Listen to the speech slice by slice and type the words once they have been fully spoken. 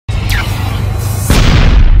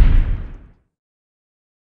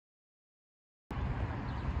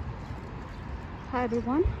Hi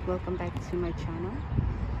everyone, welcome back to my channel.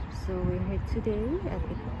 So we're here today at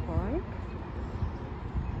the park,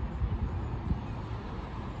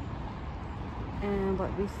 and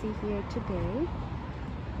what we see here today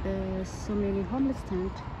is so many homeless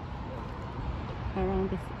tents around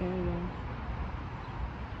this area.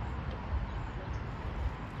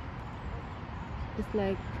 It's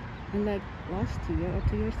like, unlike last year or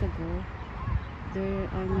 2 years ago, there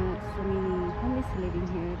are not so many homeless living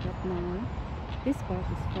here, but now this park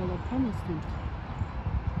is full of homeless tents.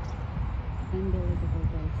 Unbelievable,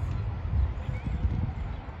 guys.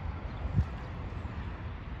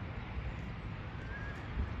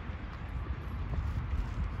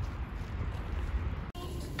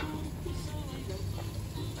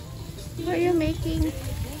 What are you making?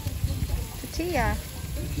 Tortilla.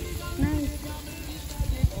 Nice.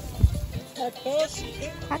 Hot dogs.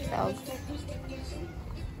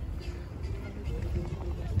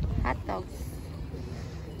 Hot dogs.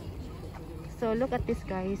 So look at this,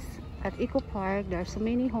 guys. At Eco Park, there are so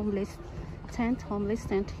many homeless tent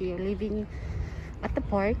here living at the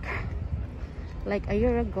park. Like a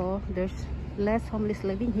year ago, there's less homeless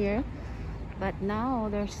living here, but now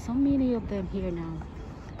there's so many of them here now,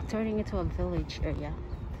 turning into a village area.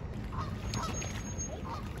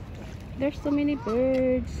 There's so many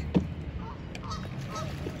birds.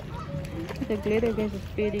 The glitter guys is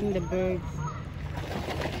feeding the birds.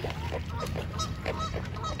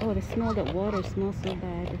 Oh, the smell, that water smells so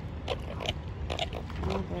bad.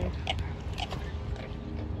 Oh, God.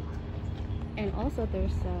 And also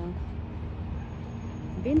there's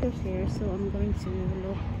vendors here, so I'm going to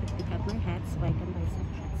look to pick up my hats so I can buy some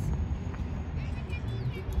hats.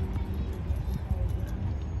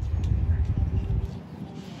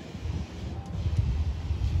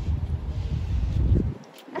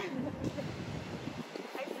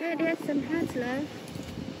 Yeah, they have some hats left.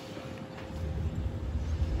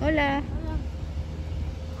 Hola.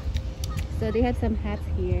 So they have some hats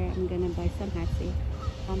here. I'm gonna buy some hats. See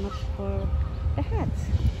how much for the hats.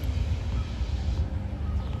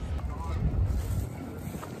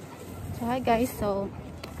 So hi guys, so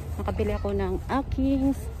nakabili ako ng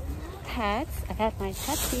aking hats. I have my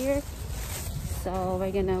hats here. So we're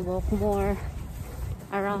gonna walk more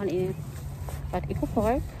around in Eco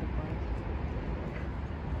Park.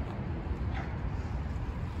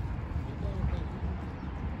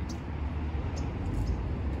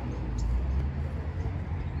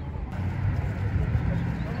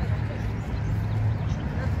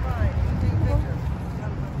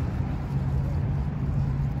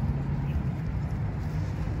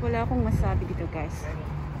 Wala akong masabi dito, guys.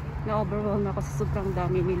 Na-overwhelmed ako sa sobrang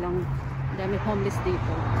dami homeless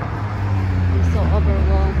dito. I'm so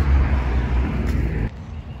overwhelmed.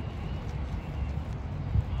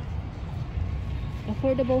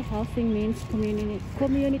 Affordable housing means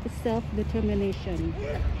community self-determination.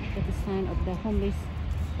 That's the sign of the homeless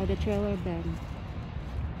or the trailer ban.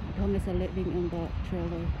 The homeless are living in the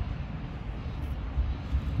trailer.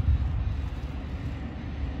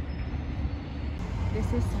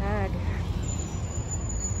 This is sad.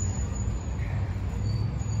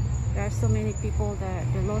 There are so many people that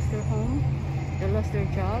they lost their home, they lost their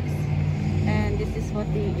jobs, and this is what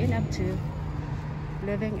they end up to,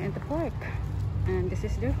 living in the park. And this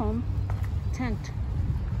is their home tent.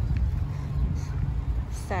 It's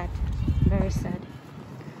sad, very sad.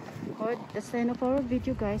 But that's the end of our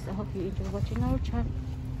video, guys. I hope you enjoy watching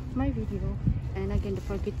my video, and again, don't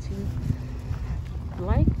forget to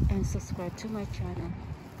like and subscribe to my channel.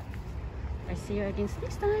 I see you again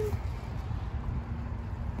next time.